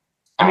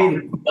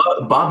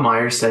 Bob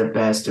Myers said it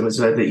best. It was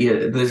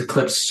the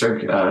clips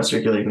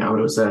circulating now.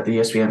 It was at the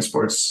ESPN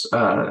Sports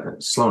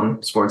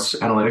Sloan Sports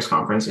Analytics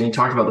Conference, and he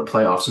talked about the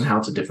playoffs and how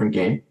it's a different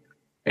game.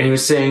 And he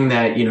was saying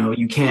that,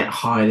 you can't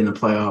hide in the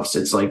playoffs.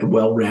 It's like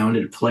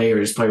well-rounded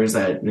players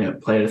that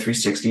play at a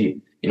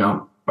 360,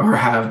 or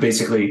have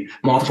basically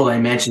multiple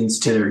dimensions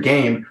to their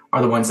game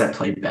are the ones that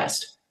play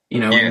best,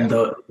 and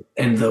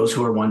those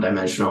who are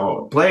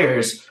one-dimensional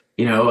players,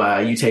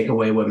 you take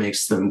away what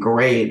makes them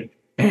great.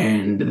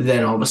 And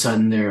then all of a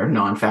sudden they're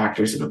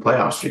non-factors in the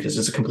playoffs because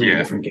it's a completely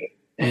different game.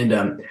 And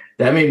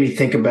that made me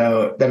think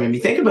about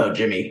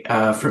Jimmy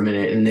for a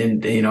minute. And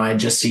then, I had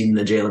just seen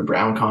the Jaylen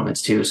Brown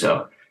comments too.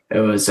 So it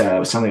was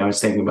something I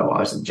was thinking about while I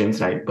was at the gym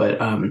tonight. But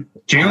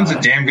Jaylen's a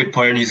damn good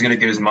player, and he's going to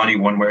get his money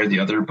one way or the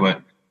other.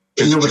 But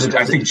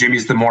I think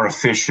Jimmy's the more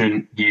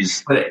efficient.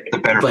 He's the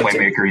better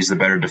playmaker. He's the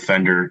better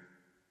defender.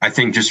 I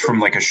think just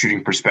from like a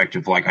shooting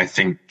perspective, like I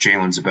think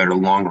Jaylen's a better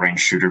long range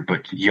shooter,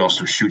 but he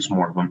also shoots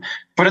more of them.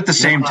 But at the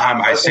same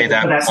time, I say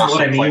that also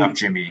playoff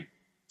Jimmy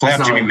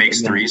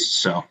makes threes.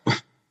 So.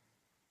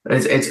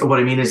 It's what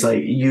I mean is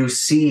like you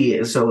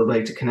see, so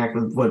like to connect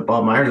with what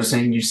Bob Myers was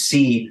saying, you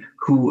see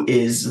who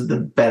is the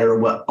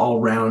better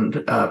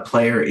all-round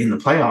player in the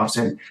playoffs,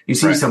 and you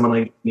see someone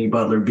like Jimmy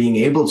Butler being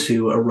able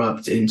to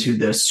erupt into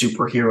the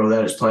superhero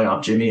that is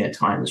playoff Jimmy at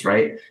times,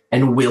 right,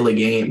 and will a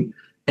game.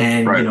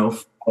 And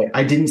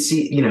I didn't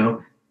see,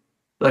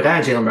 like I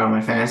had Jaylen Brown on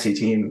my fantasy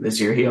team this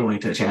year. He only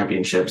went to a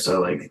championship, so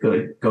like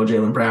go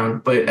Jaylen Brown.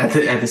 But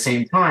at the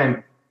same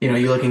time,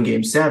 you look in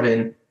Game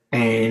 7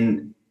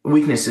 and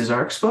weaknesses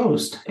are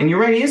exposed. And you're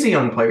right, he is a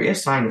young player. He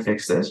has time to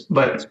fix this.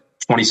 But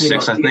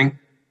 26, I think.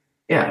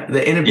 Yeah,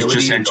 the inability. He's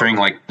just entering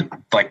like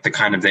the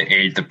kind of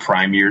the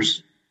prime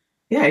years.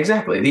 Yeah,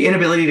 exactly. The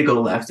inability to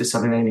go left is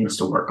something that he needs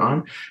to work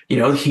on.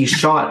 He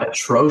shot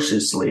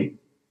atrociously.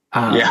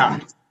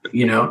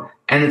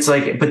 And it's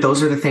like, but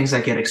those are the things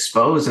that get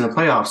exposed in the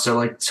playoffs. So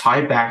like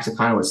tie back to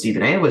kind of what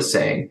Stephen A. was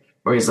saying,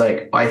 where he's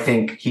like, I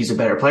think he's a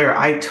better player.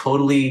 I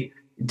totally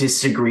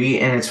disagree.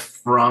 And it's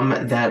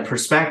from that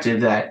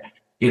perspective that,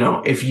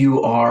 if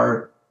you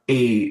are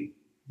a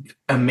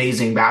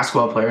amazing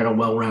basketball player and a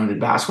well-rounded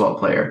basketball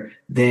player,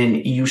 then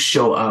you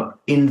show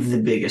up in the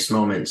biggest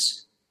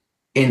moments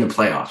in the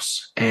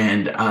playoffs.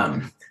 And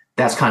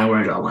that's kind of where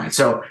I draw the line.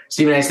 So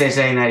Stephen A.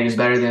 saying that he was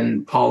better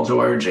than Paul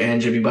George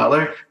and Jimmy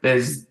Butler, but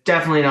is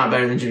definitely not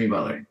better than Jimmy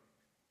Butler.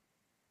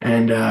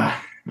 And I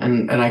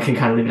can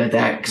kind of leave it at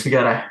that because we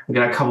got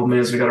a couple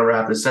minutes. We got to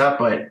wrap this up.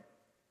 But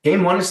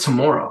Game 1 is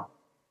tomorrow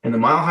in the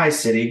Mile High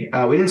City.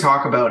 We didn't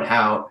talk about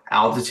how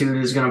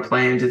altitude is going to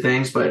play into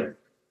things, but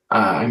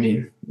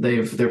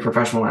they're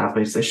professional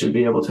athletes. They should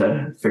be able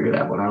to figure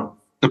that one out.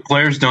 The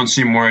players don't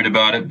seem worried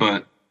about it,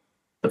 but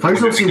the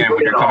players don't seem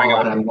worried at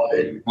all.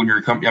 When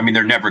you're coming,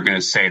 they're never going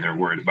to say they're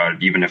worried about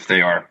it, even if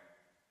they are.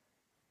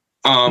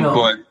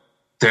 But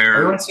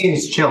everyone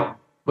seems chill,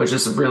 which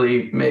just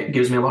really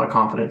gives me a lot of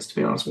confidence, to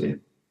be honest with you.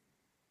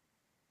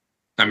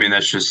 I mean,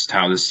 that's just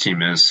how this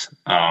team is.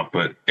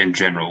 But in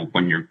general,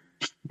 when you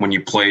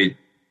play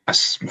a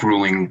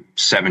grueling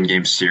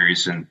 7-game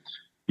series and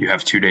you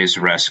have 2 days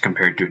of rest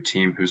compared to a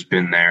team who's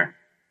been there,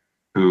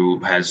 who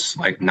has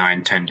like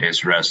 9-10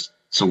 days rest,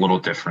 it's a little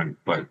different.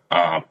 But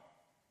I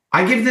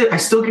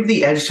still give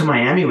the edge to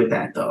Miami with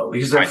that though,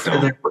 because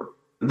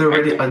they're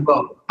ready.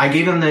 Well, I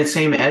gave them the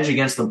same edge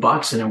against the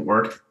Bucks, and it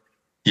worked.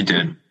 You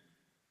did.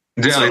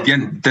 So,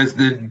 again, there's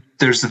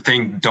the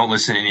thing. Don't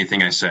listen to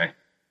anything I say.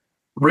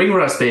 Ring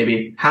rust,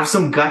 baby. Have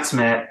some guts,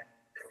 Matt.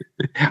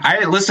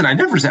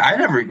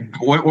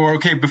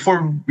 Okay,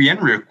 before we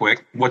end real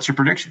quick, what's your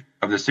prediction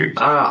of this series?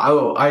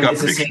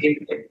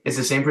 It's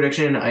the same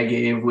prediction I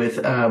gave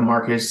with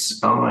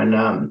Marcus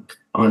on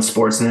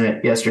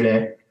Sportsnet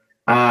yesterday.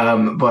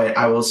 But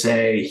I will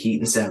say Heat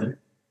in 7.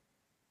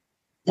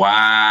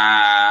 Wow.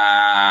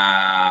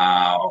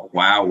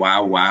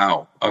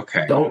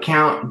 Okay. Don't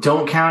count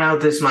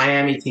out this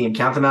Miami team.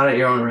 Count them out at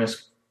your own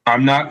risk.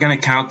 I'm not going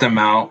to count them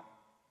out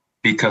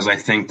because I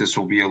think this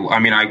will be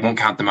I won't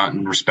count them out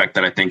in respect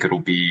that I think it'll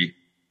be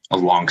a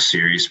long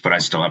series, but I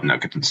still have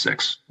Nuggets in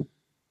 6.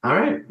 All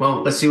right.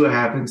 Well, let's see what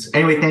happens.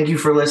 Anyway, thank you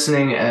for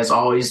listening. As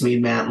always, me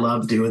and Matt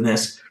love doing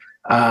this.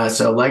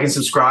 So like and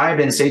subscribe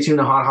and stay tuned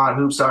to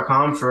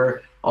hothoops.com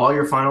for all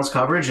your finals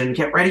coverage, and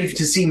get ready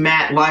to see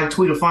Matt live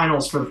tweet a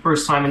finals for the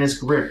first time in his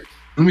career.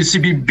 Let me see,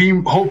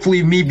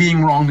 hopefully me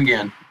being wrong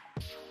again.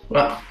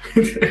 Well,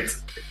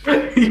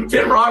 you've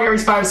been wrong every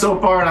time so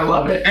far, and I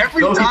love it.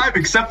 Every time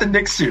except the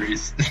Knicks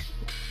series.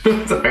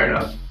 Fair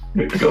enough.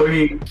 Go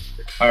Heat.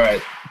 All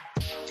right.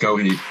 Go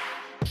Heat.